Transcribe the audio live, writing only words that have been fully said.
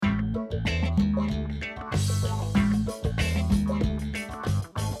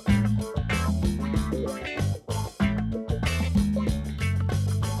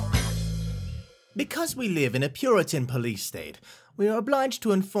Because we live in a Puritan police state, we are obliged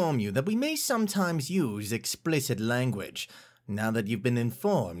to inform you that we may sometimes use explicit language. Now that you've been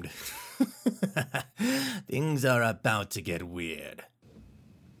informed, things are about to get weird.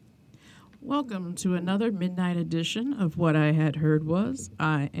 Welcome to another midnight edition of What I Had Heard Was.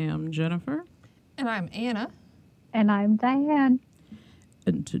 I am Jennifer. And I'm Anna. And I'm Diane.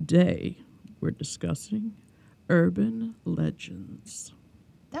 And today we're discussing urban legends.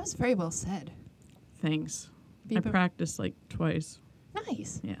 That was very well said. Thanks. I practiced like twice.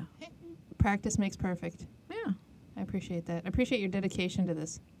 Nice. Yeah. Practice makes perfect. Yeah. I appreciate that. I appreciate your dedication to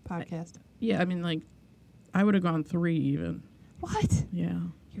this podcast. Yeah, I mean, like, I would have gone 3 even. What? Yeah.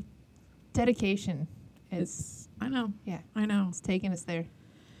 Your dedication is... I know. Yeah. I know. It's taking us there.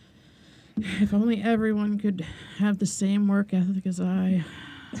 If only everyone could have the same work ethic as I.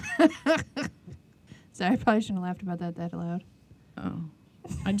 Sorry, I probably shouldn't have laughed about that loud. Oh.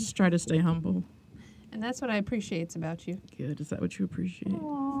 I just try to stay humble. And that's what I appreciate about you. Good. Is that what you appreciate?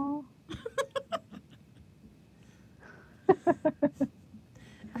 Aww.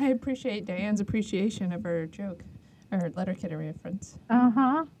 I appreciate Diane's appreciation of her joke. Or Letterkenny reference.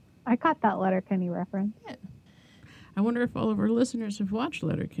 Uh-huh. I caught that Letterkenny reference. Yeah. I wonder if all of our listeners have watched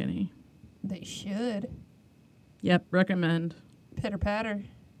Letterkenny. They should. Yep, recommend. Pitter patter.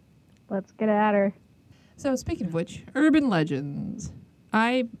 Let's get at her. So speaking of which, urban legends.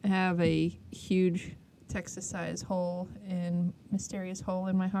 I have a huge Texas-sized mysterious hole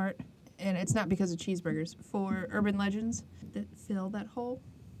in my heart. And it's not because of cheeseburgers. For urban legends that fill that hole.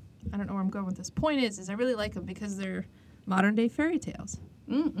 I don't know where I'm going with this. Point is I really like them because they're modern-day fairy tales.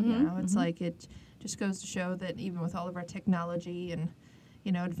 Mm-hmm. You know, it's like it just goes to show that even with all of our technology and,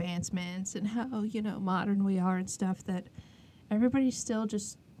 advancements and how, modern we are and stuff, that everybody still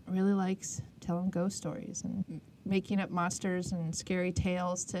just really likes telling ghost stories and making up monsters and scary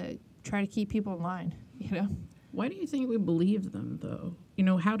tales to try to keep people in line, Why do you think we believe them, though?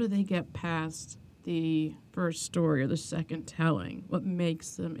 How do they get past the first story or the second telling? What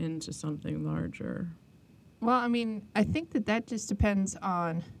makes them into something larger? Well, I mean, I think that just depends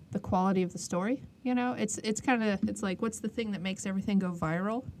on the quality of the story. It's like, what's the thing that makes everything go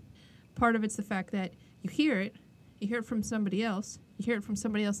viral? Part of it's the fact that you hear it from somebody else, you hear it from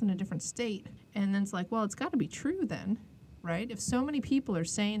somebody else in a different state, and then it's like, well, it's got to be true then, right? If so many people are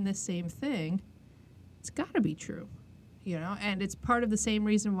saying this same thing, it's got to be true, And it's part of the same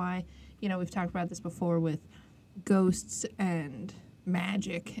reason why, we've talked about this before with ghosts and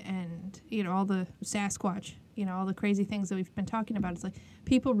magic and, all the Sasquatch, all the crazy things that we've been talking about. It's like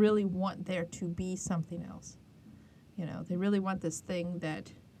people really want there to be something else. They really want this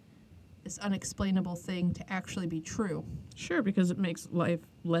unexplainable thing to actually be true. Sure, because it makes life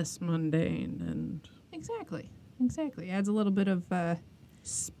less mundane and... Exactly. Adds a little bit of...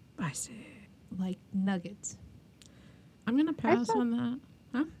 spicy. Like nuggets. I'm going to pass on that.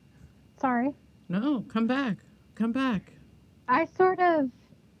 Huh? Sorry. No, come back. I sort of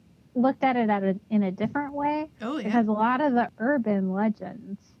looked at it in a different way. Oh, yeah. Because a lot of the urban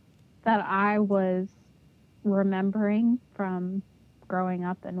legends that I was remembering from growing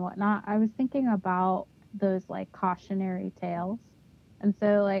up and whatnot, I was thinking about those like cautionary tales. And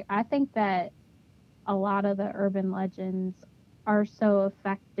so like I think that a lot of the urban legends are so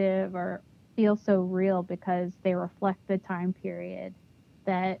effective or feel so real because they reflect the time period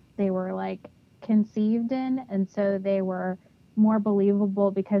that they were like conceived in, and so they were more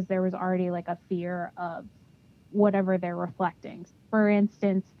believable because there was already like a fear of whatever they're reflecting. For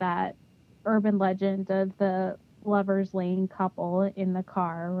instance, that urban legend of the Lover's Lane couple in the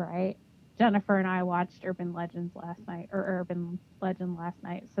car, right? Jennifer and I watched Urban Legend last night,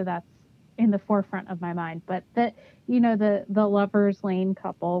 so that's in the forefront of my mind. But the Lover's Lane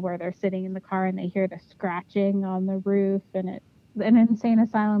couple where they're sitting in the car and they hear the scratching on the roof, and an insane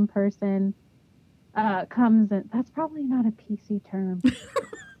asylum person comes, and that's probably not a PC term.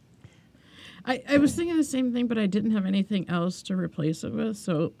 I was thinking the same thing, but I didn't have anything else to replace it with,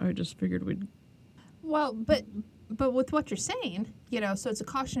 so I just figured we'd... Well, but with what you're saying, so it's a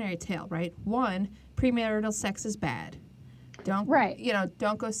cautionary tale, right? One, premarital sex is bad. Don't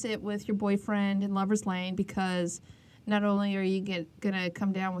go sit with your boyfriend in Lover's Lane because not only are you gonna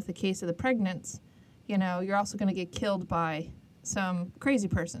come down with a case of the pregnants, you're also gonna get killed by some crazy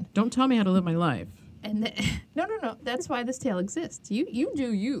person. Don't tell me how to live my life. And no. That's why this tale exists. You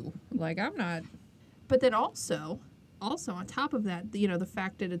do you. Like, I'm not. But then also on top of that, the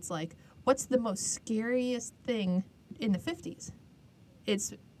fact that it's like, what's the most scariest thing in the 50s?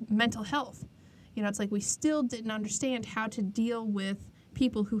 It's mental health. It's like we still didn't understand how to deal with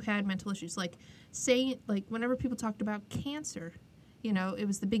people who had mental issues. Like, whenever people talked about cancer, You know, it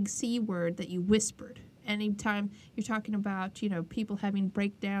was the big C word that you whispered. Anytime you're talking about, you know, people having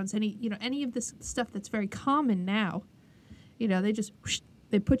breakdowns, any of this stuff that's very common now, you know, they just,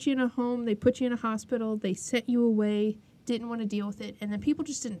 they put you in a home, they put you in a hospital, they set you away, didn't want to deal with it, and then people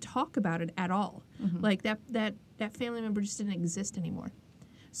just didn't talk about it at all. Like that family member just didn't exist anymore.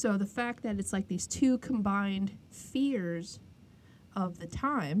 So the fact that it's like these two combined fears of the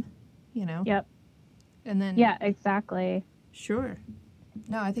time, you know. Yep. And then Yeah, exactly. Sure.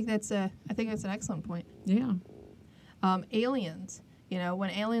 No, I think that's an excellent point. Yeah. Aliens, you know, when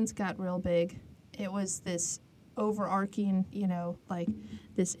aliens got real big, it was this overarching, you know, like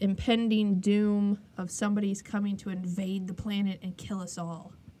this impending doom of somebody's coming to invade the planet and kill us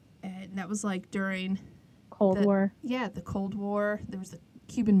all. And that was like during Cold War. Yeah, the Cold War. There was the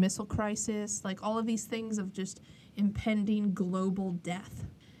Cuban Missile Crisis, like all of these things of just impending global death.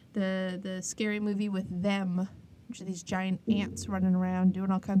 The scary movie with Them, which are these giant ants running around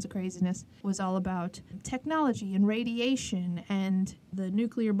doing all kinds of craziness, was all about technology and radiation and the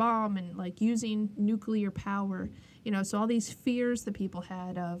nuclear bomb and like using nuclear power. You know, so all these fears that people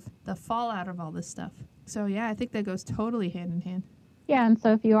had of the fallout of all this stuff. So yeah, I think that goes totally hand in hand. Yeah, and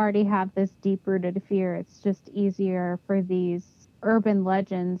so if you already have this deep-rooted fear, it's just easier for these urban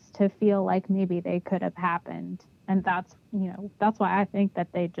legends to feel like maybe they could have happened. And that's why I think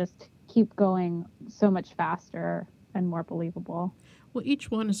that they just keep going so much faster and more believable. Well, each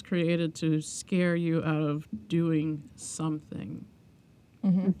one is created to scare you out of doing something.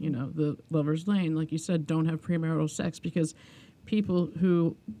 You know, the Lover's Lane, like you said, don't have premarital sex because people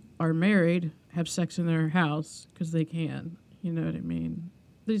who are married have sex in their house because they can. You know what I mean?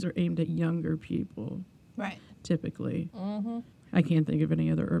 These are aimed at younger people. Right. Typically. I can't think of any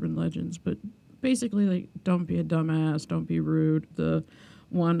other urban legends, but basically, like, don't be a dumbass, don't be rude. The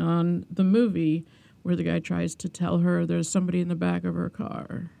one on the movie where the guy tries to tell her there's somebody in the back of her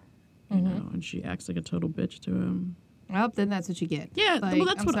car, you know, and she acts like a total bitch to him. Well, then that's what you get. Yeah, like, well,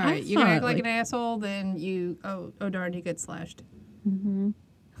 that's I'm what sorry. I You're gonna act thought, like like- an asshole, then you oh darn, you get slashed.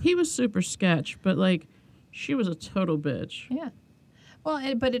 He was super sketch, but, like, she was a total bitch. Yeah.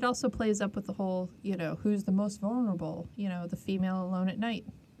 Well, but it also plays up with the whole, you know, who's the most vulnerable? You know, the female alone at night.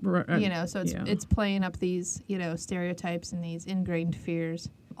 You know, so it's playing up these, you know, stereotypes and these ingrained fears.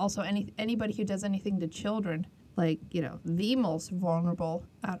 Also, anybody who does anything to children, like, you know, the most vulnerable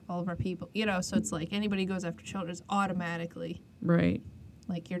out of all of our people. You know, so it's like anybody who goes after children is automatically, Right.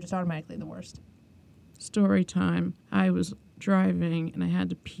 like, you're just automatically the worst. Story time. I was driving and I had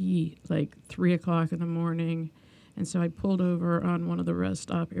to pee like 3 o'clock in the morning. And so I pulled over on one of the rest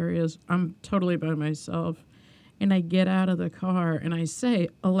stop areas. I'm totally by myself. And I get out of the car and I say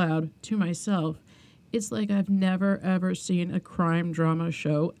aloud to myself, it's like I've never, ever seen a crime drama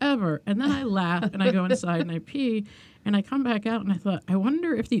show ever. And then I laugh and I go inside and I pee. And I come back out and I thought, I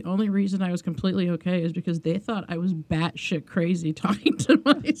wonder if the only reason I was completely okay is because they thought I was batshit crazy talking to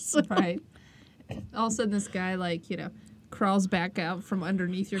myself. Right. All of a sudden, this guy, like, you know, crawls back out from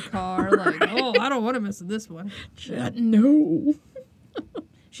underneath your car, like, oh, I don't want to mess with this one. No.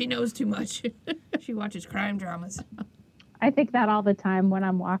 She knows too much. She watches crime dramas. I think that all the time when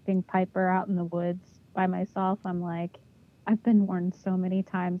I'm walking Piper out in the woods by myself. I'm like, I've been warned so many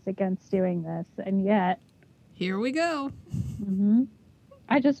times against doing this, and yet Here we go.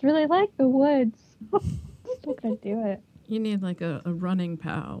 I just really like the woods. Still gonna do it. You need like a running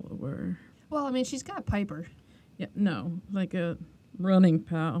pal or Well, I mean, she's got Piper, like a running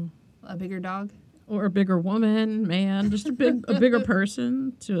pal a bigger dog. or a bigger woman, man, just a bigger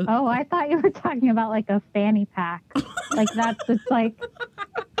person to. Oh, I thought you were talking about like a fanny pack. Like it's like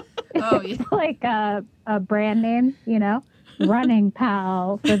Oh, yeah. it's like a brand name, you know? Running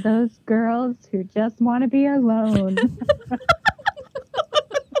pal for those girls who just want to be alone.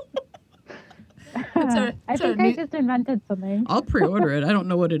 I think I just invented something. I'll pre-order it. I don't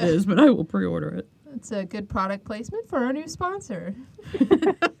know what it is, but I will pre-order it. It's a good product placement for our new sponsor.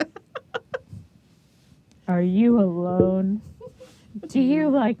 Are you alone? Do you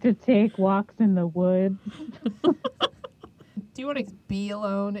like to take walks in the woods? Do you want to be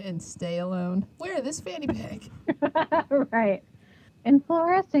alone and stay alone? Wear this fanny pack. Right. In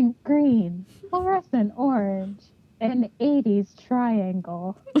fluorescent green, fluorescent orange, an 80s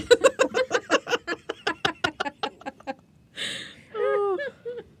triangle.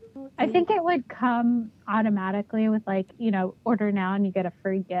 I think it would come automatically with like, order now and you get a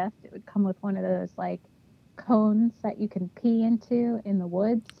free gift. It would come with one of those like cones that you can pee into in the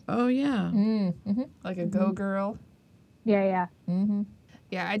woods. Oh yeah. Mm-hmm. Like a go girl. Yeah. Mm-hmm.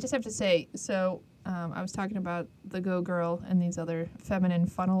 Yeah, I just have to say, so I was talking about the Go Girl and these other feminine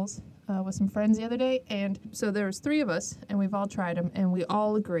funnels with some friends the other day, and so there's 3 of us, and we've all tried them, and we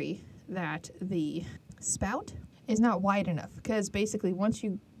all agree that the spout is not wide enough, because basically once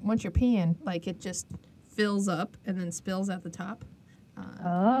you're peeing, like it just fills up and then spills at the top.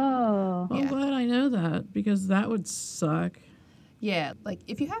 Oh. I'm Yeah. glad I know that because that would suck. Yeah, like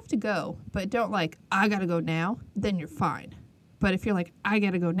if you have to go, but don't like, I gotta go now, then you're fine. But if you're like, I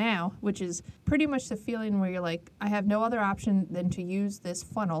gotta go now, which is pretty much the feeling where you're like, I have no other option than to use this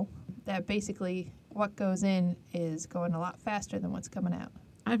funnel, that basically what goes in is going a lot faster than what's coming out.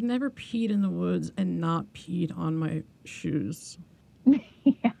 I've never peed in the woods and not peed on my shoes.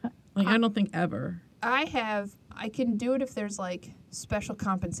 Yeah. Like, I don't think ever. I can do it if there's like special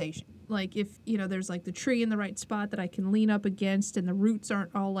compensation. Like if, there's like the tree in the right spot that I can lean up against and the roots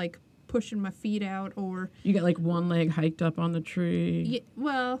aren't all like pushing my feet out, or You got like one leg hiked up on the tree.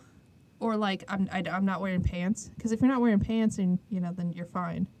 or like I'm not wearing pants, because if you're not wearing pants and then you're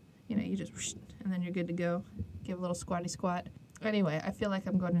fine. You just whoosh, and then you're good to go. Give a little squatty squat. Anyway, I feel like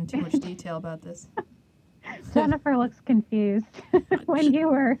I'm going into too much detail about this. Jennifer looks confused when you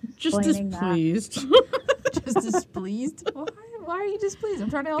were Just explaining that. displeased. Just displeased? Why are you displeased? I'm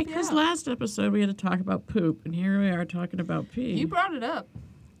trying to help Because you out. last episode we had to talk about poop, and here we are talking about pee. You brought it up.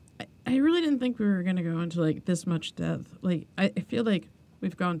 I really didn't think we were going to go into like this much depth. Like, I feel like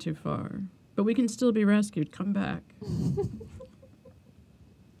we've gone too far. But we can still be rescued. Come back.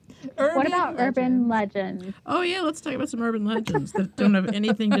 What about urban legends? Oh, yeah, let's talk about some urban legends that don't have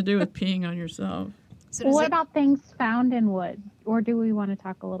anything to do with peeing on yourself. So Well, does what it- about things found in woods? Or do we want to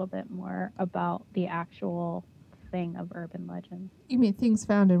talk a little bit more about the actual thing of urban legends? You mean things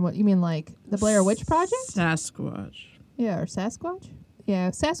found in what? You mean like the Blair Witch Project? Sasquatch. Yeah, or Sasquatch?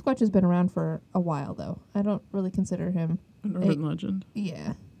 Yeah, Sasquatch has been around for a while, though. I don't really consider him. An urban legend.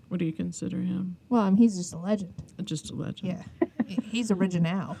 Yeah. What do you consider him? Well, he's just a legend. Just a legend. Yeah. He's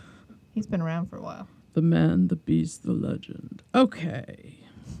original. He's been around for a while. The man, the beast, the legend. Okay.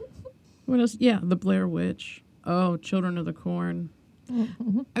 What else? Yeah, the Blair Witch. Oh, Children of the Corn.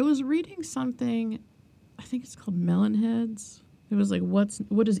 Mm-hmm. I was reading something, I think it's called Melonheads. It was like,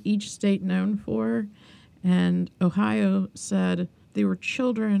 what is each state known for? And Ohio said they were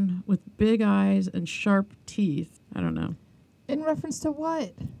children with big eyes and sharp teeth. I don't know. In reference to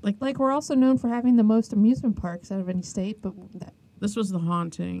what? Like we're also known for having the most amusement parks out of any state, but This was the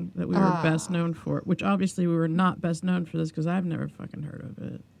haunting that we were best known for, which obviously we were not best known for this because I've never fucking heard of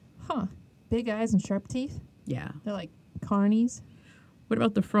it. big eyes and sharp teeth. Yeah. They're like carnies. What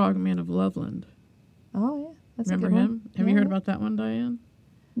about the Frogman of Loveland? Oh yeah, that's Remember a good him? one. Have you heard Yeah. about that one, Diane?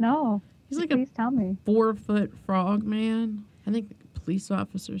 No. He's like Please tell me. 4-foot frog man. I think the police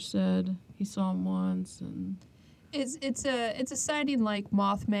officer said he saw him once, and It's a sighting like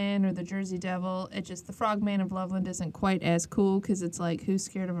Mothman or the Jersey Devil. It just the Frogman of Loveland isn't quite as cool because it's like, who's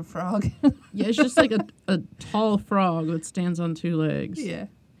scared of a frog? yeah, it's just like a tall frog that stands on 2 legs. Yeah,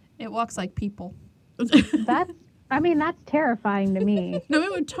 it walks like people. That's terrifying to me. No,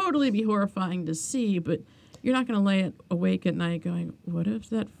 it would totally be horrifying to see, but you're not going to lay awake at night going, what if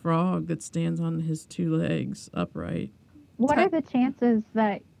that frog that stands on his 2 legs upright? What are the chances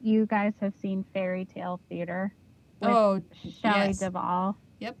that you guys have seen Fairy Tale Theater with Shelley yes. Duvall?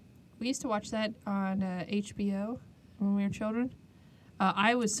 We used to watch that on HBO when we were children.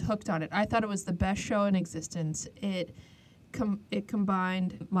 I was hooked on it. I thought it was the best show in existence. It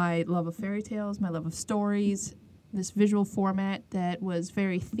combined my love of fairy tales, my love of stories, this visual format that was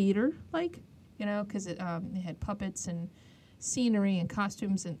very theater-like, because it had puppets and scenery and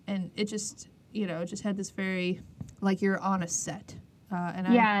costumes, and it just, it just had this very, like you're on a set.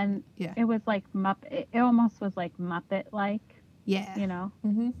 It was like Muppet. It almost was like Muppet-like, Yeah.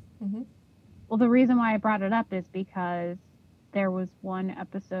 Mm-hmm. Mm-hmm. Well, the reason why I brought it up is because there was one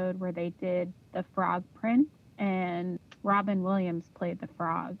episode where they did the Frog Prince, and Robin Williams played the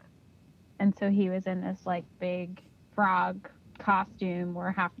frog. And so he was in this like big frog costume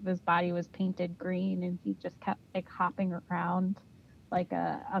where half of his body was painted green, and he just kept like hopping around like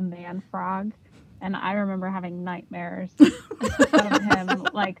a man frog. And I remember having nightmares of him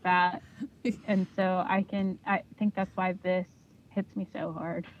like that. And so I think that's why this hits me so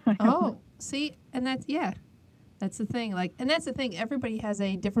hard. Oh, see, and that's the thing. Like, and that's the thing. Everybody has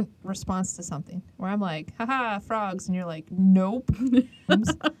a different response to something. Where I'm like, haha, frogs, and you're like, nope.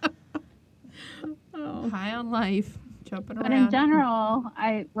 High on life, jumping But around. in general,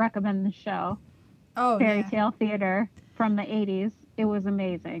 I recommend the show. Fairy Tale Theater from the 80s. It was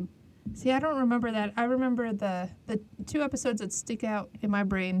amazing. See, I don't remember that. I remember the 2 episodes that stick out in my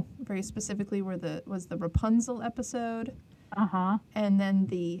brain very specifically was the Rapunzel episode, Uh-huh. and then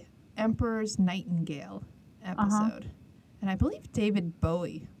the Emperor's Nightingale episode. And I believe David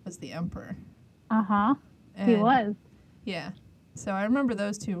Bowie was the emperor. Uh-huh. He And- was. Yeah. So I remember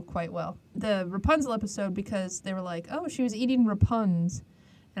those two quite well. The Rapunzel episode, because they were like, oh, she was eating Rapuns.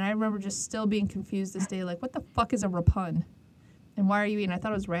 And I remember just still being confused this day, like, what the fuck is a Rapun? And why are you eating? I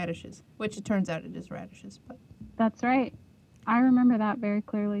thought it was radishes, which it turns out it is radishes. But That's right. I remember that very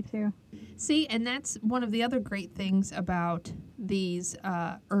clearly, too. see, and that's one of the other great things about these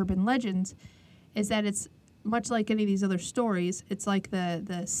urban legends is that it's much like any of these other stories. It's like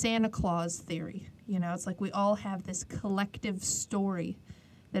the Santa Claus theory. You know, it's like we all have this collective story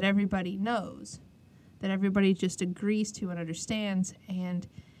that everybody knows, that everybody just agrees to and understands, and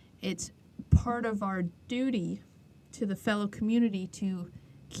it's part of our duty to the fellow community to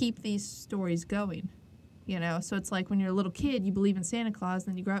keep these stories going. You know, so it's like when you're a little kid, you believe in Santa Claus,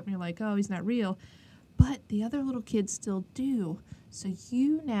 then you grow up and you're like, oh, he's not real. But the other little kids still do. So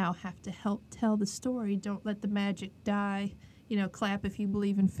you now have to help tell the story. Don't let the magic die. You know, clap if you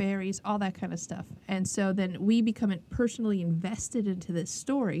believe in fairies, all that kind of stuff. And so then we become personally invested into this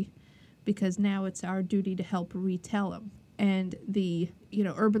story because now it's our duty to help retell them. And the, you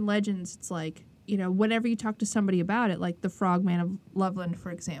know, urban legends, it's like, you know, whenever you talk to somebody about it, like the Frogman of Loveland,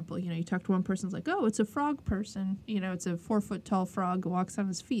 for example, you know, you talk to one person, it's like, oh, it's a frog person. You know, it's a 4-foot-tall frog who walks on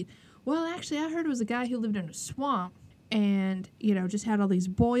his feet. Well, actually, I heard it was a guy who lived in a swamp and, you know, just had all these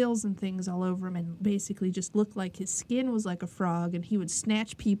boils and things all over him and basically just looked like his skin was like a frog, and he would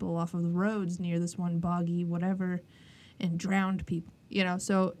snatch people off of the roads near this one boggy whatever and drowned people. You know,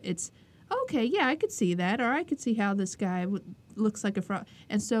 so it's, okay, yeah, I could see that, or I could see how this guy looks like a frog.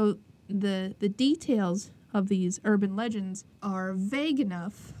 And so the details of these urban legends are vague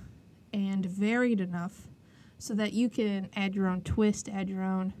enough and varied enough so that you can add your own twist, add your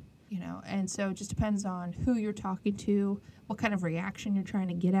own, you know, and so it just depends on who you're talking to, what kind of reaction you're trying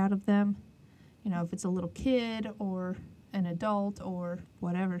to get out of them. You know, if it's a little kid or an adult or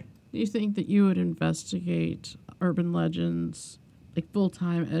whatever. Do you think that you would investigate urban legends like full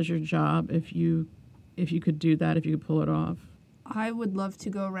time as your job if you could do that, if you could pull it off? I would love to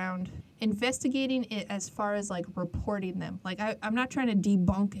go around investigating it as far as like reporting them. Like I'm not trying to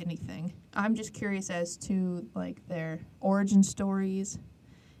debunk anything. I'm just curious as to like their origin stories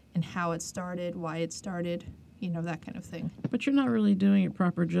and how it started, why it started, you know, that kind of thing. But you're not really doing it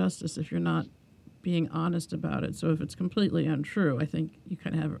proper justice if you're not being honest about it. So if it's completely untrue, I think you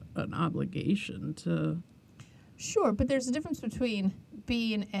kind of have an obligation to. Sure, but there's a difference between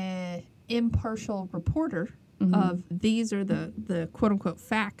being an impartial reporter of these are the quote-unquote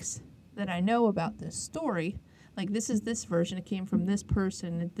facts that I know about this story. Like, this is this version. It came from this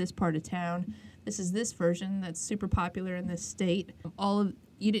person at this part of town. This is this version that's super popular in this state.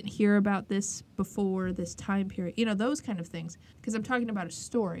 You didn't hear about this before this time period. You know, those kind of things. Because I'm talking about a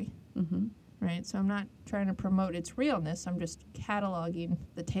story, right? So I'm not trying to promote its realness. I'm just cataloging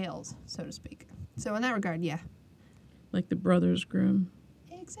the tales, so to speak. So in that regard, yeah. Like the Brothers Grimm.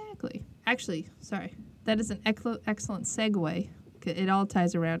 Exactly. Actually, sorry. That is an excellent segue. It all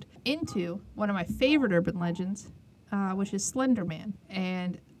ties around into one of my favorite urban legends, which is Slender Man.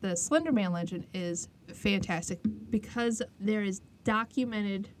 And the Slender Man legend is fantastic because there is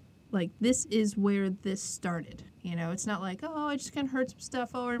documented, like, this is where this started. You know, it's not like, oh, I just kind of heard some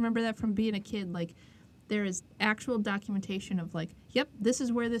stuff. Oh, I remember that from being a kid. Like, there is actual documentation of, like, yep, this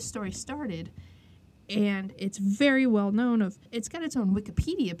is where this story started. And it's very well known it's got its own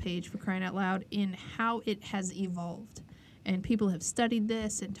Wikipedia page, for crying out loud, in how it has evolved. And people have studied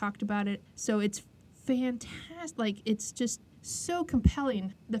this and talked about it. So it's fantastic. Like, it's just so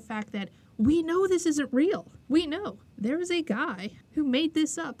compelling, the fact that we know this isn't real. We know there is a guy who made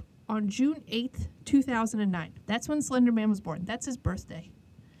this up on June 8th, 2009. That's when Slender Man was born. That's his birthday.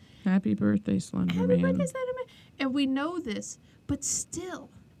 Happy birthday, Slender Happy Man. birthday, Slender Man. And we know this, but still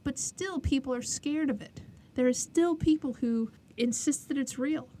people are scared of it. There are still people who insist that it's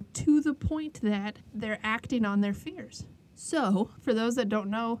real, to the point that they're acting on their fears. So, for those that don't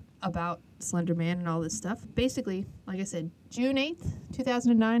know about Slender Man and all this stuff, basically, like I said, June 8th,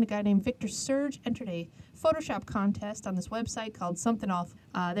 2009, a guy named Victor Surge entered a Photoshop contest on this website called Something Off.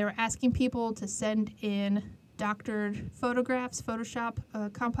 They were asking people to send in doctored photographs, Photoshop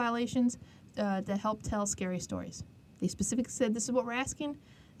compilations, to help tell scary stories. They specifically said, this is what we're asking.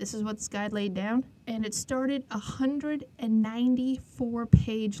 This is what this guy laid down. And it started a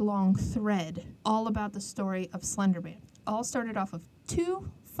 194-page long thread all about the story of Slender Man. All started off of 2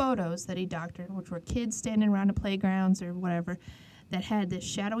 photos that he doctored, which were kids standing around the playgrounds or whatever, that had this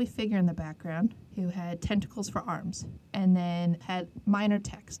shadowy figure in the background who had tentacles for arms, and then had minor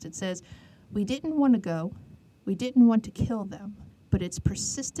text. It says, "We didn't want to go. We didn't want to kill them. But its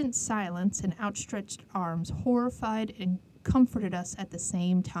persistent silence and outstretched arms horrified and comforted us at the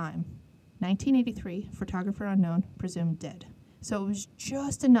same time. 1983, photographer unknown, presumed dead. So it was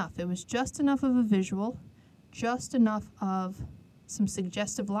just enough. It was just enough of a visual, just enough of some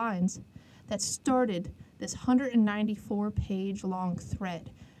suggestive lines that started this 194-page long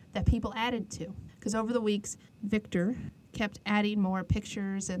thread that people added to. Because over the weeks, Victor kept adding more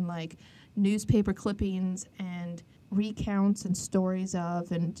pictures and like newspaper clippings and recounts and stories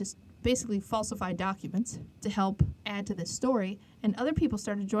of, and just basically falsified documents to help add to this story, and other people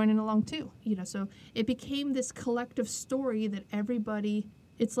started joining along too. So it became this collective story that everybody,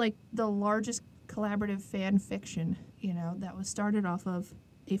 it's like the largest collaborative fan fiction, that was started off of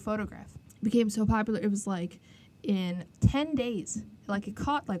a photograph. It became so popular, it was like in 10 days, like it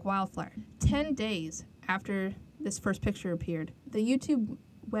caught like wildfire. 10 days after this first picture appeared, the YouTube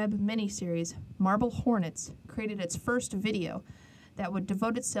web miniseries Marble Hornets created its first video that would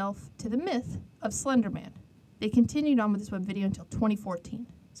devote itself to the myth of Slender Man. They continued on with this web video until 2014.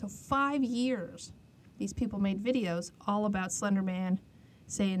 So 5 years, these people made videos all about Slender Man,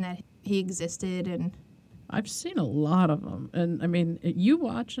 saying that he existed. And I've seen a lot of them. And I mean, you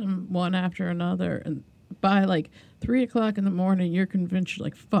watch them one after another, and by like 3 o'clock in the morning, you're convinced, you're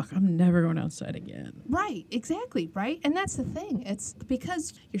like, fuck, I'm never going outside again. Right, exactly, right? And that's the thing. It's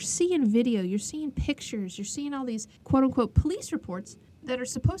because you're seeing video, you're seeing pictures, you're seeing all these quote-unquote police reports that are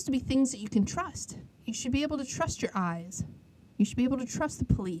supposed to be things that you can trust. You should be able to trust your eyes. You should be able to trust the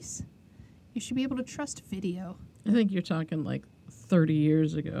police. You should be able to trust video. I think you're talking like 30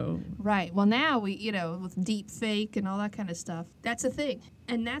 years ago. Right. Well, now we, with deep fake and all that kind of stuff, that's a thing.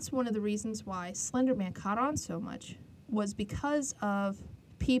 And that's one of the reasons why Slender Man caught on so much, was because of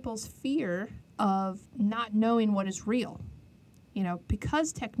people's fear of not knowing what is real.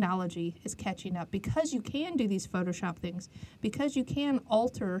 Because technology is catching up, because you can do these Photoshop things, because you can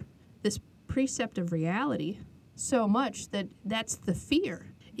alter this precept of reality so much that that's the fear.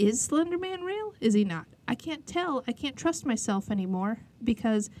 Is Slender Man real? Is he not? I can't tell. I can't trust myself anymore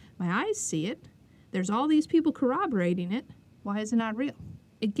because my eyes see it. There's all these people corroborating it. Why is it not real?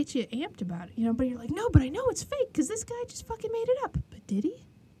 It gets you amped about it, but you're like, no, but I know it's fake because this guy just fucking made it up. But did he?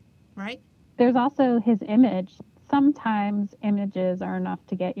 Right? There's also his image. Sometimes images are enough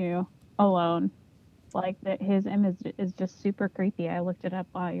to get you alone. Like that, his image is just super creepy. I looked it up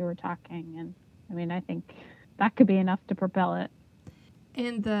while you were talking, and I mean, I think that could be enough to propel it.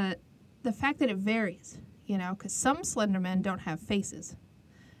 And the fact that it varies, because some Slender Men don't have faces.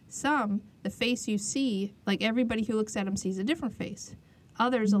 Some, the face you see, like everybody who looks at him sees a different face.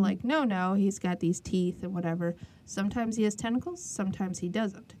 Others are like, no, he's got these teeth and whatever. Sometimes he has tentacles, sometimes he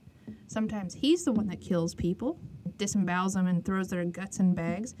doesn't. Sometimes he's the one that kills people, disembowels them and throws their guts in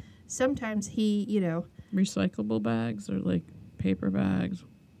bags. Sometimes he, Recyclable bags or like paper bags.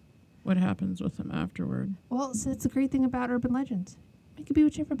 What happens with them afterward? Well, so that's the great thing about urban legends. It could be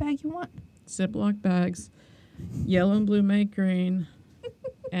whichever bag you want. Ziploc bags, yellow and blue make green,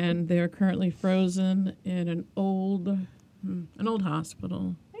 and they're currently frozen in an old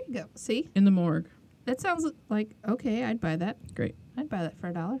hospital. There you go. See? In the morgue. That sounds like, okay, I'd buy that. Great. I'd buy that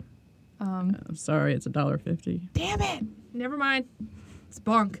for $1. I'm sorry, it's $1.50. Damn it! Never mind. It's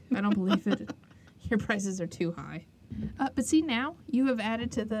bunk. I don't believe it. Your prices are too high. But see, now you have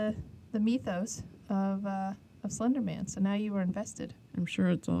added to the mythos of Slender Man, so now you are invested. I'm sure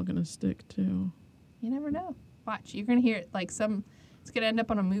it's all going to stick, too. You never know. Watch. You're going to hear it like it's going to end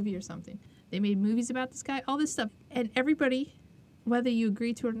up on a movie or something. They made movies about this guy, all this stuff. And everybody, whether you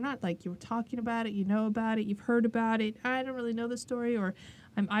agree to it or not, like you were talking about it, you know about it, you've heard about it. I don't really know the story, or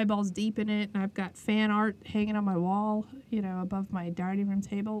I'm eyeballs deep in it, and I've got fan art hanging on my wall, above my dining room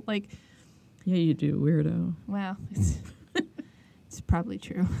table. Like, yeah, you do, weirdo. Well, it's probably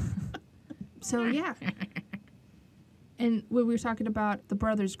true. So, yeah. And when we were talking about the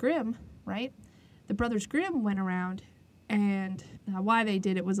Brothers Grimm, right? The Brothers Grimm went around, and why they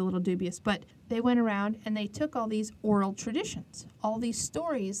did it was a little dubious, but they went around and they took all these oral traditions, all these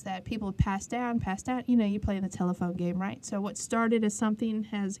stories that people have passed down. You play the telephone game, right? So what started as something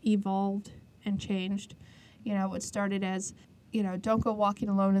has evolved and changed. What started as, don't go walking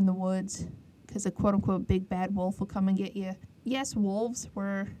alone in the woods because a quote-unquote big bad wolf will come and get you. Yes, wolves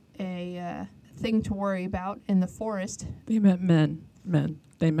were a thing to worry about in the forest. They meant men.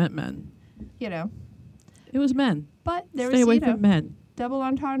 They meant men. It was men. But there Stay was, away from men. Double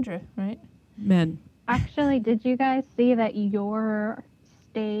entendre, right? Men. Actually, did you guys see that your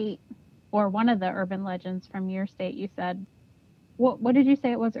state, or one of the urban legends from your state, you said, what did you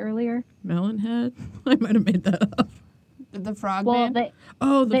say it was earlier? Melonhead? I might have made that up. The frogman? The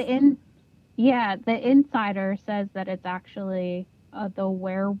insider says that it's actually the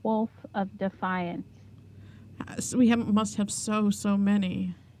werewolf of Defiance. So must have so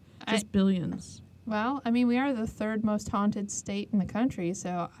many, just billions. Well, I mean, we are the third most haunted state in the country,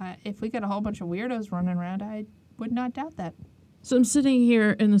 so if we got a whole bunch of weirdos running around, I would not doubt that. So I'm sitting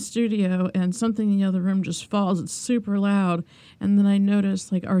here in the studio, and something in the other room just falls. It's super loud, and then I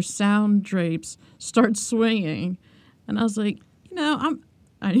notice like our sound drapes start swinging, and I was like, yeah,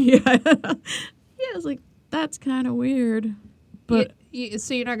 I was like, that's kind of weird, but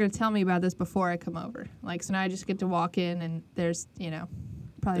So you're not going to tell me about this before I come over, like, so now I just get to walk in and there's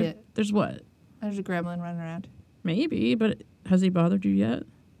probably there's what? there's a gremlin running around. Maybe, but has he bothered you yet?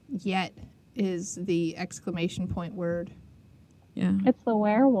 Yet is the exclamation point word. Yeah, It's the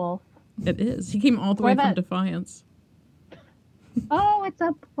werewolf. it is. He came all the way from Defiance. Oh, it's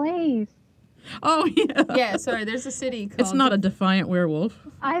a place. Oh, yeah. Yeah, sorry, there's a city called... It's not a defiant werewolf.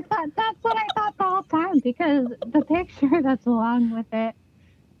 I thought that's what I thought the whole time because the picture that's along with it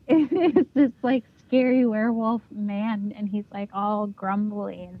is this like scary werewolf man, and he's like all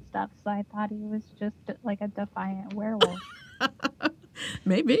grumbly and stuff. So I thought he was just like a defiant werewolf.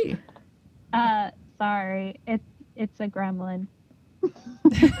 Maybe. Sorry, it's a gremlin.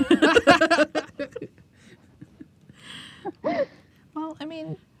 Well, I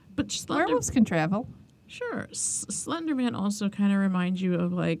mean, But werewolves can travel. Sure. Slender Man also kind of reminds you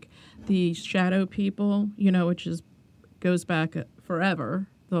of like the shadow people, which goes back forever,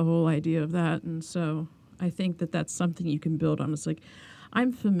 the whole idea of that. And so I think that that's something you can build on. It's like,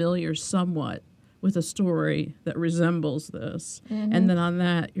 I'm familiar somewhat with a story that resembles this. Mm-hmm. And then on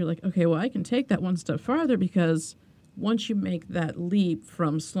that, you're like, okay, well, I can take that one step farther because once you make that leap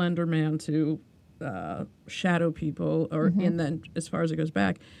from Slender Man to shadow people, and then as far as it goes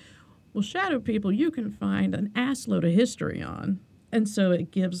back, well, shadow people you can find an assload of history on, and so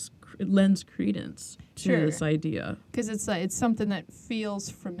it lends credence to this idea because it's something that feels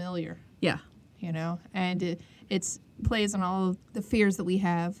familiar. Yeah, and it's plays on all of the fears that we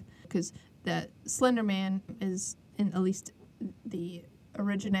have because the Slender Man is, in at least the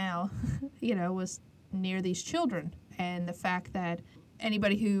original, was near these children, and the fact that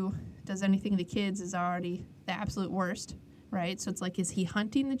anybody who does anything to kids is already the absolute worst. Right? So it's like, is he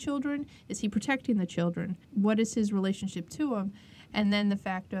hunting the children? Is he protecting the children? What is his relationship to them? And then the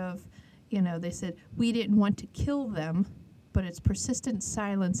fact of, they said, we didn't want to kill them, but its persistent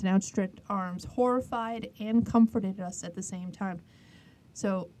silence and outstretched arms horrified and comforted us at the same time.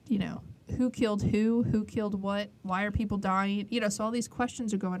 So, who killed who? Who killed what? Why are people dying? So all these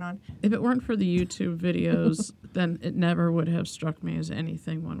questions are going on. If it weren't for the YouTube videos, then it never would have struck me as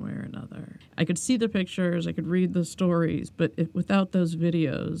anything one way or another. I could see the pictures, I could read the stories, but without those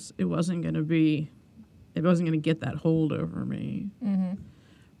videos, it wasn't going to get that hold over me. Mm-hmm.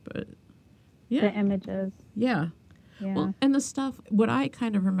 But, yeah. The images. Yeah. Yeah. Well, and the stuff, what I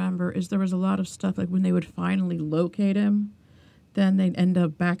kind of remember is there was a lot of stuff, like when they would finally locate him, then they'd end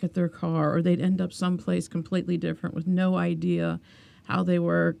up back at their car, or they'd end up someplace completely different with no idea how they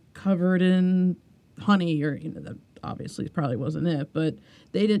were covered in honey, or, that obviously probably wasn't it, but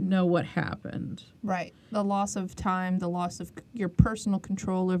they didn't know what happened. Right. The loss of time, the loss of your personal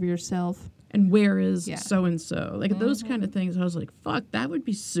control over yourself. And where is so-and-so? Like, those kind Mm-hmm. of things, I was like, fuck, that would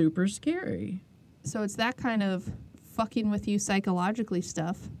be super scary. So it's that kind of fucking with you psychologically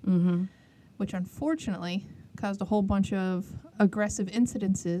stuff, which unfortunately caused a whole bunch of aggressive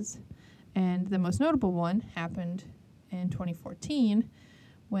incidences. And the most notable one happened in 2014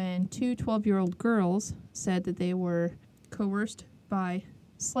 when two 12-year-old girls said that they were coerced by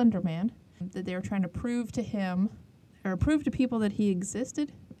Slender Man, that they were trying to prove to him, or prove to people that he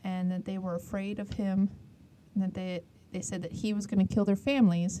existed, and that they were afraid of him, and that they said that he was going to kill their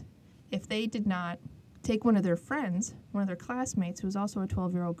families if they did not take one of their friends, one of their classmates, who was also a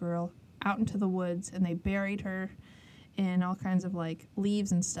 12-year-old girl, out into the woods, and they buried her in all kinds of like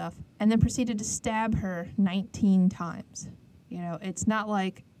leaves and stuff, and then proceeded to stab her 19 times. It's not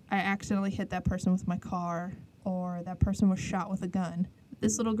like I accidentally hit that person with my car or that person was shot with a gun.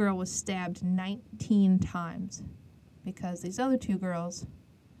 This little girl was stabbed 19 times because these other two girls...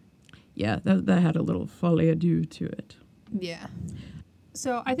 Yeah, that had a little folie à deux to it. Yeah.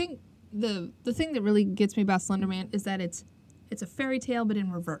 So I think the thing that really gets me about Slender Man is that it's a fairy tale, but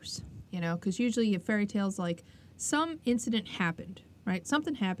in reverse. Because usually a fairy tale's like some incident happened, right?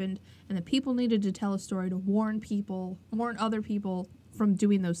 Something happened, and the people needed to tell a story to warn other people from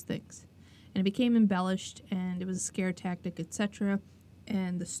doing those things. And it became embellished, and it was a scare tactic, etc.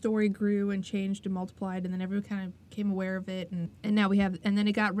 And the story grew and changed and multiplied, and then everyone kind of became aware of it, and now we have, and then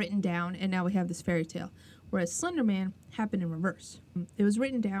it got written down, and now we have this fairy tale. Whereas Slender Man happened in reverse. It was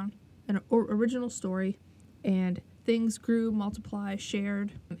written down, an original story, and things grew, multiplied,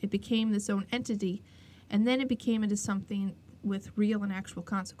 shared. It became this own entity, And then it became into something with real and actual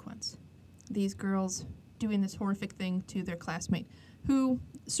consequence. These girls doing this horrific thing to their classmate, who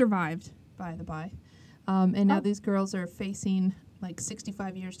survived, by the by. And now these girls are facing like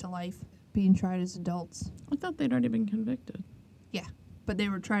 65 years to life, being tried as adults. I thought they'd already been convicted. Yeah, but they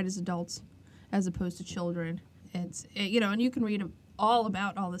were tried as adults as opposed to children. And you can read all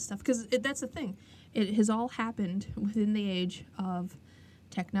about all this stuff, because that's the thing. It has all happened within the age of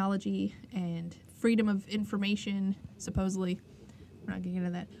technology and freedom of information, supposedly. We're not going to get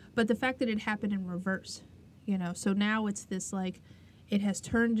into that. But the fact that it happened in reverse, so now it's this, like, it has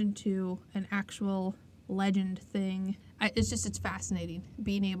turned into an actual legend thing. It's fascinating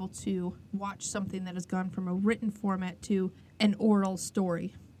being able to watch something that has gone from a written format to an oral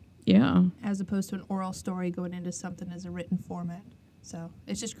story, Yeah. as opposed to an oral story going into something as a written format. So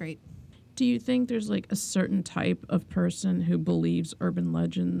it's just great. Do you think there's like a certain type of person who believes urban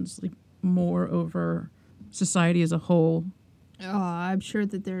legends like more over society as a whole? I'm sure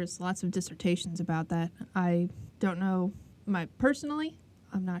that there's lots of dissertations about that. I don't know personally.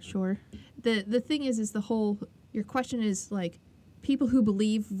 I'm not sure. The thing is your question is like people who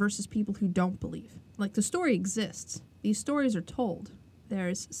believe versus people who don't believe. Like, the story exists. These stories are told.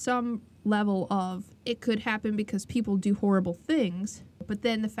 There's some level of it could happen because people do horrible things, but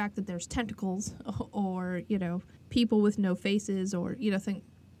then the fact that there's tentacles or, people with no faces or,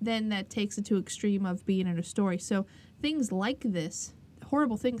 then that takes it to extreme of being in a story. So things like this,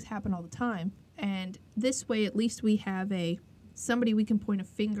 horrible things happen all the time. And this way, at least we have somebody we can point a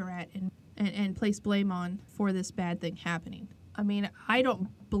finger at and place blame on for this bad thing happening. I mean, I don't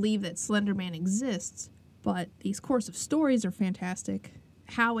believe that Slender Man exists, but these course of stories are fantastic.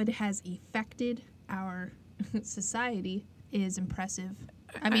 How it has affected our society is impressive.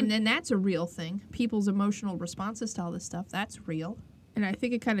 I mean, and that's a real thing. People's emotional responses to all this stuff, that's real. And I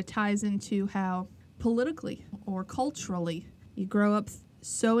think it kind of ties into how politically or culturally you grow up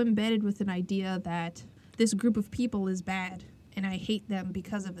so embedded with an idea that this group of people is bad and I hate them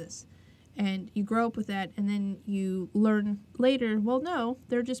because of this. And you grow up with that, and then you learn later, well, no,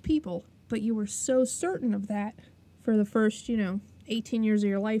 they're just people. But you were so certain of that for the first, 18 years of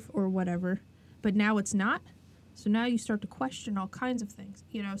your life or whatever. But now it's not. So now you start to question all kinds of things,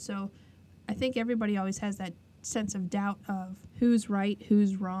 So I think everybody always has that sense of doubt of who's right,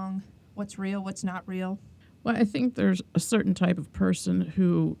 who's wrong, what's real, what's not real. Well, I think there's a certain type of person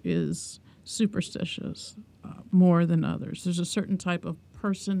who is superstitious more than others. There's a certain type of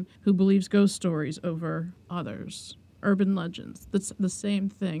person who believes ghost stories over others. Urban legends, that's the same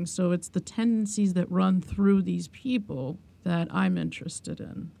thing. So it's the tendencies that run through these people that I'm interested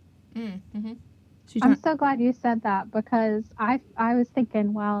in. Mm-hmm. I'm so glad you said that, because I was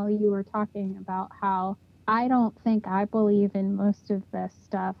thinking while you were talking about how I don't think I believe in most of this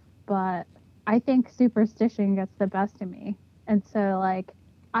stuff, but I think superstition gets the best of me. And so, like,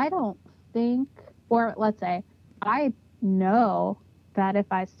 I don't think, or let's say, I know that if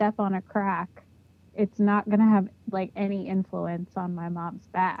I step on a crack, it's not going to have, like, any influence on my mom's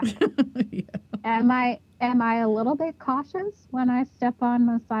back. Yeah. Am I a little bit cautious when I step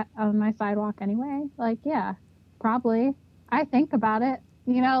on my sidewalk anyway? Like, yeah, probably. I think about it,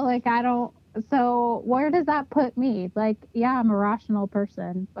 like, I don't. So where does that put me? Like, yeah, I'm a rational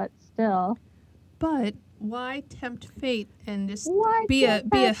person, but still. But why tempt fate and just Why be a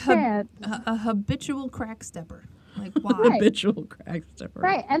chance? habitual crack stepper? Like, why? Right. Habitual crack stepper.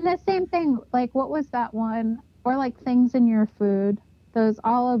 Right, and the same thing. Like, what was that one? Or like things in your food. Those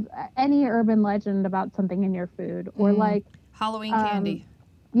all of any urban legend about something in your food, or like Halloween candy.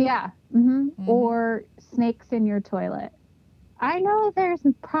 Yeah. Or snakes in your toilet. I know there's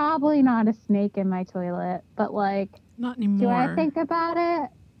probably not a snake in my toilet, but like, Not anymore. do I think about it?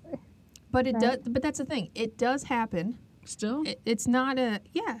 But it Right. does. But that's the thing. It does happen. Still? It's not a.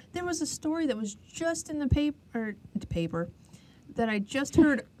 Yeah, there was a story that was just in the paper that I just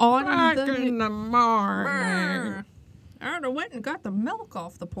heard on the morning. I went and got the milk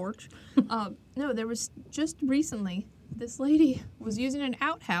off the porch. No, there was just recently. This lady was using an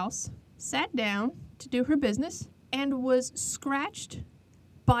outhouse, sat down to do her business, and was scratched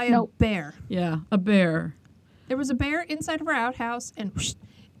by a bear. Yeah, a bear. There was a bear inside of her outhouse, and whoosh.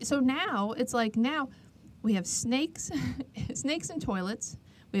 So now it's like we have snakes, snakes in toilets.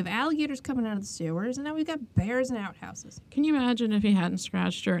 We have alligators coming out of the sewers, and now we've got bears in outhouses. Can you imagine if he hadn't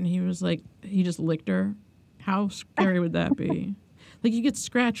scratched her and he was like, he just licked her? How scary would that be? Like, you get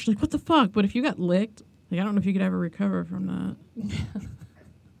scratched, like, what the fuck? But if you got licked, like, I don't know if you could ever recover from that.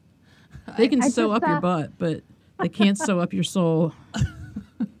 They can sew up your butt, but they can't sew up your soul.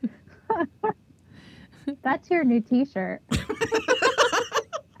 That's your new T-shirt.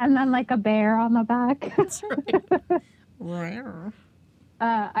 And then like a bear on the back. That's right. Rare.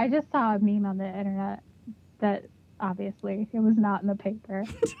 I just saw a meme on the internet that obviously it was not in the paper.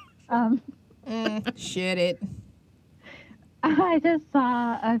 Shit it. I just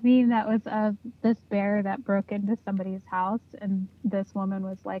saw a meme that was of this bear that broke into somebody's house, and this woman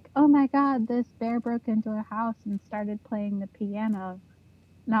was like, "Oh my God, this bear broke into a house and started playing the piano,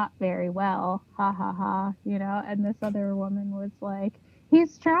 not very well, ha ha ha," you know. And this other woman was like,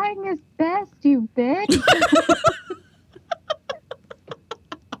 "He's trying his best, you bitch."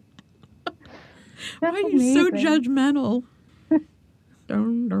 Why That's are you so amazing. judgmental?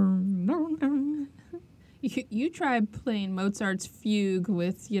 Dun, dun, dun, dun. You try playing Mozart's fugue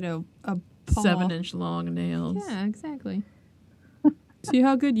with, a paw. 7-inch long nails. Yeah, exactly. See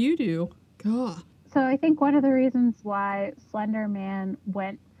how good you do. God. So I think one of the reasons why Slender Man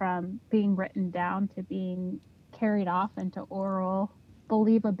went from being written down to being carried off into oral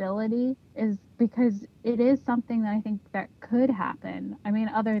believability is because it is something that I think that could happen. I mean,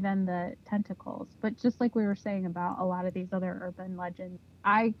 other than the tentacles, but just like we were saying about a lot of these other urban legends.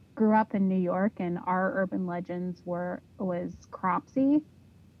 I grew up in New York, and our urban legends was Cropsey.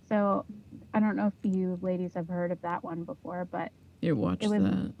 So I don't know if you ladies have heard of that one before, but You watched It was-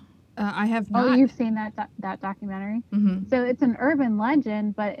 that. I have not. oh, you've seen that documentary? Mm-hmm. So it's an urban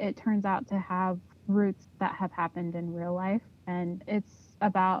legend, but it turns out to have roots that have happened in real life. And it's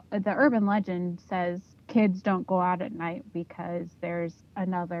about the urban legend says kids don't go out at night because there's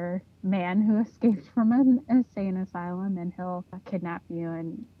another man who escaped from an insane asylum, and he'll kidnap you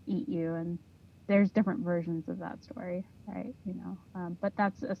and eat you. And there's different versions of that story, right? But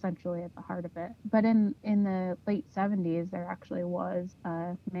that's essentially at the heart of it. But in the late 70s, there actually was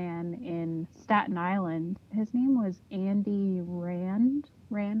a man in Staten Island. His name was Andy Rand.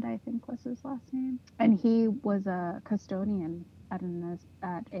 Rand, I think, was his last name. And he was a custodian at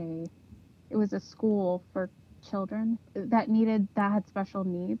it was a school for children that had special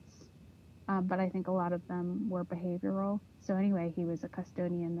needs. But I think a lot of them were behavioral. So anyway, he was a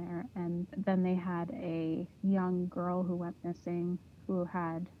custodian there. And then they had a young girl who went missing who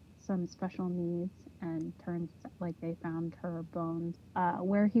had some special needs, and turns like they found her bones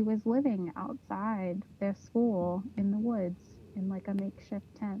where he was living outside their school in the woods in like a makeshift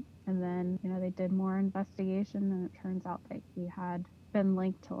tent. And then, they did more investigation, and it turns out that he had been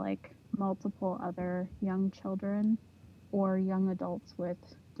linked to like multiple other young children or young adults with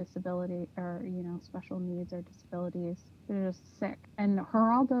disability or special needs or disabilities. They're just sick. And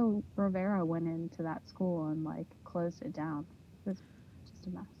Geraldo Rivera went into that school and like closed it down. It was just a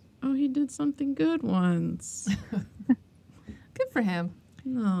mess. Oh, he did something good once. Good for him.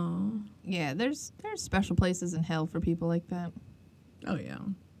 No. Yeah, there's special places in hell for people like that. Oh, yeah.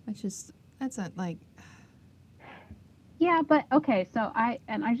 That's not like. Yeah, but okay, so I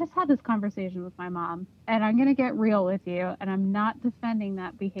just had this conversation with my mom, and I'm going to get real with you, and I'm not defending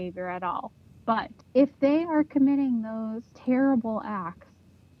that behavior at all. But if they are committing those terrible acts,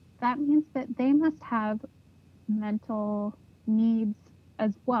 that means that they must have mental needs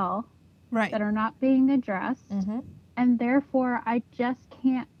as well Right. that are not being addressed. Mm-hmm. And therefore, I just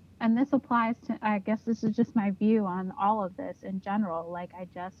can't, and this applies to, I guess this is just my view on all of this in general. Like, I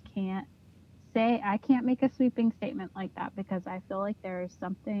just can't I can't make a sweeping statement like that, because I feel like there is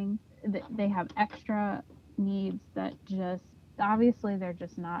something that they have extra needs that just, obviously, they're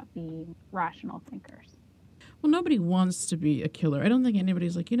just not being rational thinkers. Well, nobody wants to be a killer. I don't think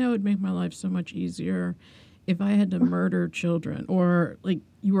anybody's like, it'd make my life so much easier if I had to murder children, or like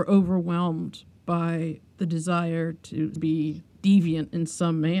you were overwhelmed by the desire to be deviant in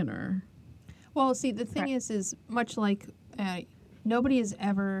some manner. Well, see, the thing Right. is much like nobody is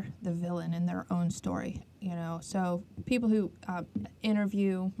ever the villain in their own story, So people who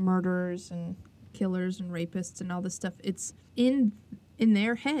interview murderers and killers and rapists and all this stuff, it's in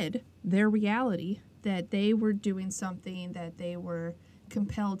their head, their reality, that they were doing something that they were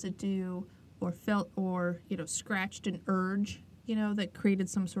compelled to do, or felt, or scratched an urge, that created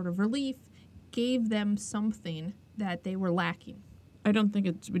some sort of relief, gave them something that they were lacking. I don't think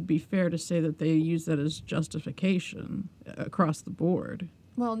it would be fair to say that they use that as justification across the board.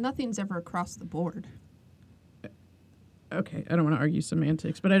 Well, nothing's ever across the board. Okay, I don't want to argue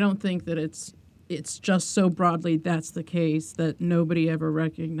semantics, but I don't think that it's just so broadly that's the case that nobody ever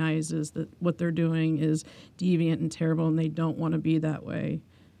recognizes that what they're doing is deviant and terrible, and they don't want to be that way.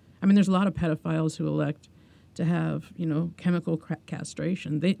 I mean, there's a lot of pedophiles who elect to have, chemical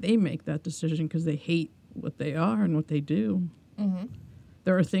castration. They make that decision because they hate what they are and what they do. Mm-hmm.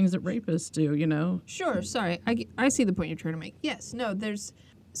 There are things that rapists do, Sure, sorry. I see the point you're trying to make. Yes, no, there's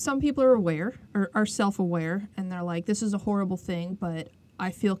some people are aware or are self-aware, and they're like, this is a horrible thing, but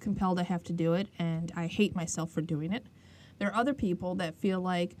I feel compelled I have to do it, and I hate myself for doing it. There are other people that feel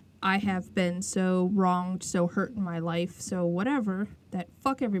like I have been so wronged, so hurt in my life, so whatever, that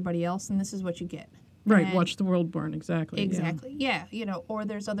fuck everybody else, and this is what you get. Right, And watch the world burn, exactly. exactly. Yeah, or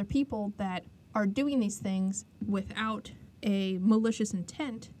there's other people that are doing these things without a malicious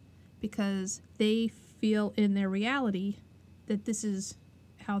intent because they feel in their reality that this is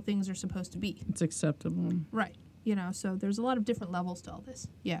how things are supposed to be. It's acceptable. Right. So there's a lot of different levels to all this.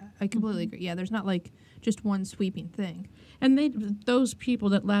 Yeah, I completely agree. Yeah, there's not like just one sweeping thing. And those people,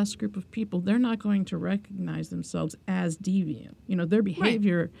 that last group of people, they're not going to recognize themselves as deviant. Their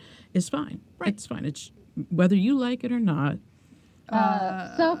behavior is fine. Right. It's fine. It's whether you like it or not.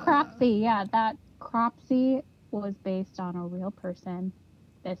 So Cropsey, yeah, that Cropsey was based on a real person,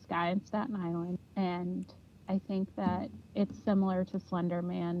 this guy in Staten Island, and I think that it's similar to Slender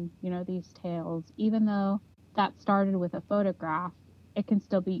Man, these tales, even though that started with a photograph, it can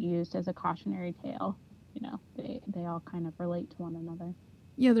still be used as a cautionary tale. They all kind of relate to one another.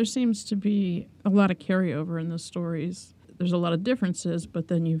 Yeah, there seems to be a lot of carryover in the stories. There's a lot of differences, but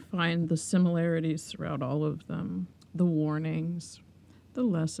then you find the similarities throughout all of them. The warnings, the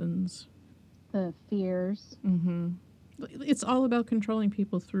lessons. The fears. Mm-hmm. It's all about controlling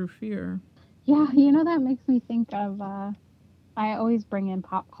people through fear. Yeah, that makes me think of, I always bring in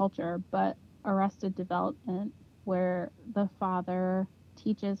pop culture, but Arrested Development, where the father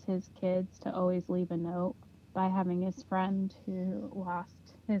teaches his kids to always leave a note by having his friend who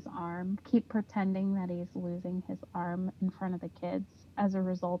lost his arm keep pretending that he's losing his arm in front of the kids as a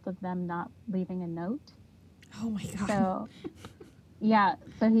result of them not leaving a note. Oh my God. So, yeah,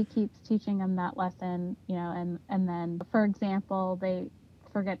 so he keeps teaching them that lesson, and then, for example, they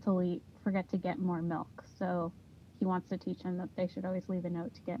forget to get more milk. So he wants to teach them that they should always leave a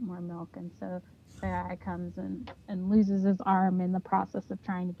note to get more milk. And so the guy comes and loses his arm in the process of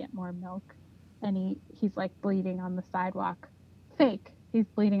trying to get more milk. And he's like bleeding on the sidewalk. Fake. He's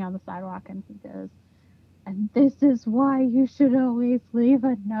bleeding on the sidewalk, and he goes, "And this is why you should always leave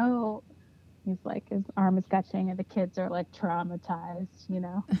a note." He's like, his arm is gushing, and the kids are like traumatized,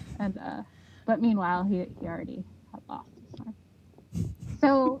 And but meanwhile, he already had lost his arm.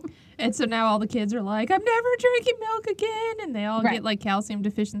 So now all the kids are like, "I'm never drinking milk again," and they all get like calcium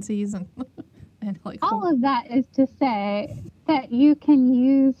deficiencies and and like all of that is to say that you can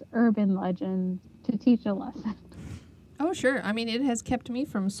use urban legends to teach a lesson. Oh, sure. I mean, it has kept me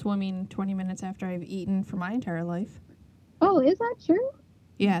from swimming 20 minutes after I've eaten for my entire life. Oh, is that true?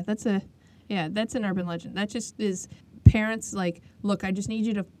 Yeah, that's an urban legend. That just is parents like, "Look, I just need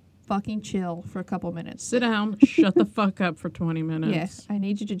you to fucking chill for a couple minutes. Sit down, shut the fuck up for 20 minutes. Yes, I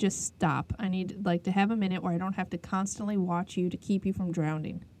need you to just stop. I need to have a minute where I don't have to constantly watch you to keep you from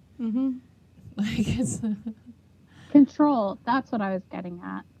drowning." Mm-hmm. Like it's Control. That's what I was getting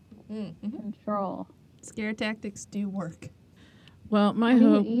at. mm-hmm. Control. Scare tactics do work. Well, my What are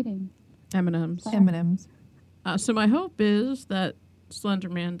hope... you eating? M&Ms. Sorry. M&Ms. So my hope is that Slender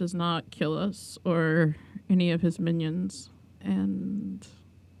Man does not kill us or any of his minions. And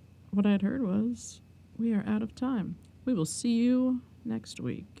what I had heard was we are out of time. We will see you next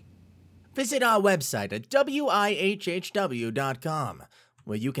week. Visit our website at wihhw.com,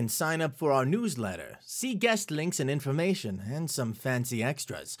 where you can sign up for our newsletter, see guest links and information, and some fancy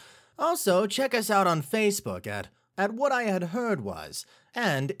extras. Also, check us out on Facebook at What I Had Heard Was,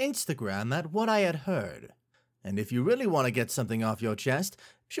 and Instagram at What I Had Heard. And if you really want to get something off your chest,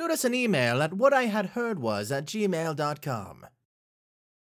 shoot us an email at whatihadheardwas@gmail.com.